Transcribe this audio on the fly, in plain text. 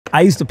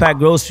I used to pack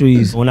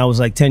groceries when I was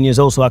like 10 years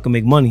old so I could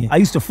make money. I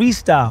used to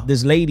freestyle.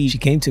 This lady, she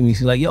came to me,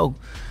 she's like, yo,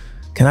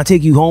 can I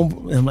take you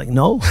home? And I'm like,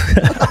 no.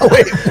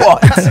 Wait,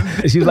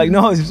 what? She was like,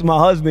 no, this is my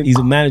husband. He's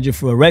a manager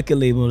for a record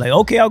label. I'm like,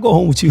 okay, I'll go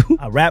home with you.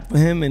 I rapped for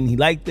him and he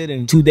liked it.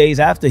 And 2 days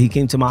after, he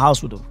came to my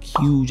house with a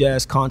huge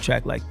ass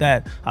contract like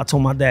that. I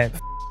told my dad,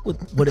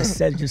 what it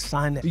said, just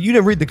sign it. You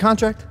didn't read the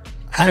contract?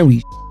 I didn't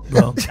read,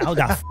 bro.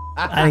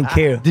 I didn't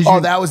care. Oh,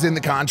 that was in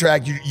the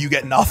contract. You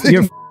get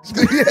nothing.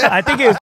 I think it was